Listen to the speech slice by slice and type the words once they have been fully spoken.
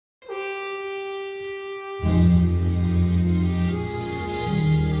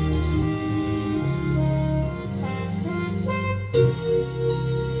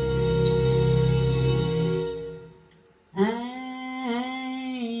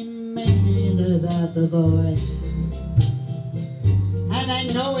I'm mad about the boy, and I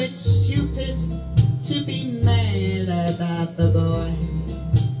know it's stupid to be mad about the boy.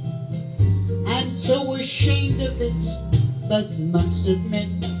 I'm so ashamed of it, but must admit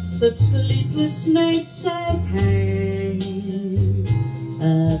the sleepless nights I've had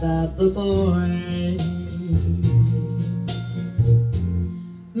about the boy.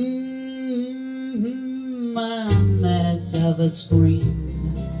 On that silverscreen,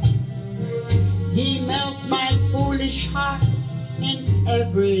 he melts my foolish heart in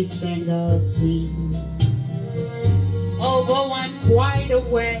every single scene. Although I'm quite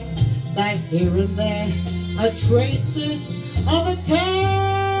aware that here and there are traces of a kind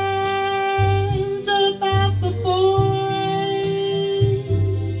about the boy.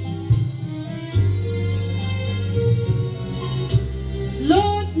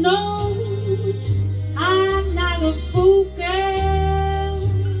 Lord knows I'm not a fool, girl.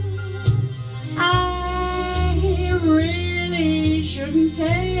 I really shouldn't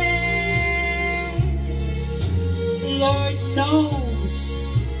care. Lord knows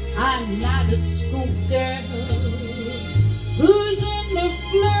I'm not a schoolgirl who's in the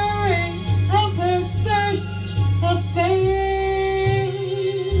flurry of her first affair.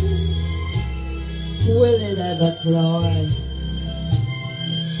 Will it ever cloy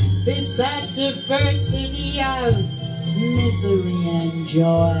this sad diversity of misery and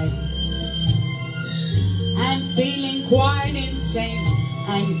joy? I'm feeling quite insane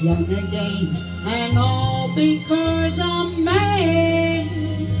and young again, and all because I'm mad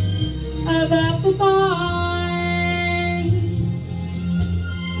about the boy.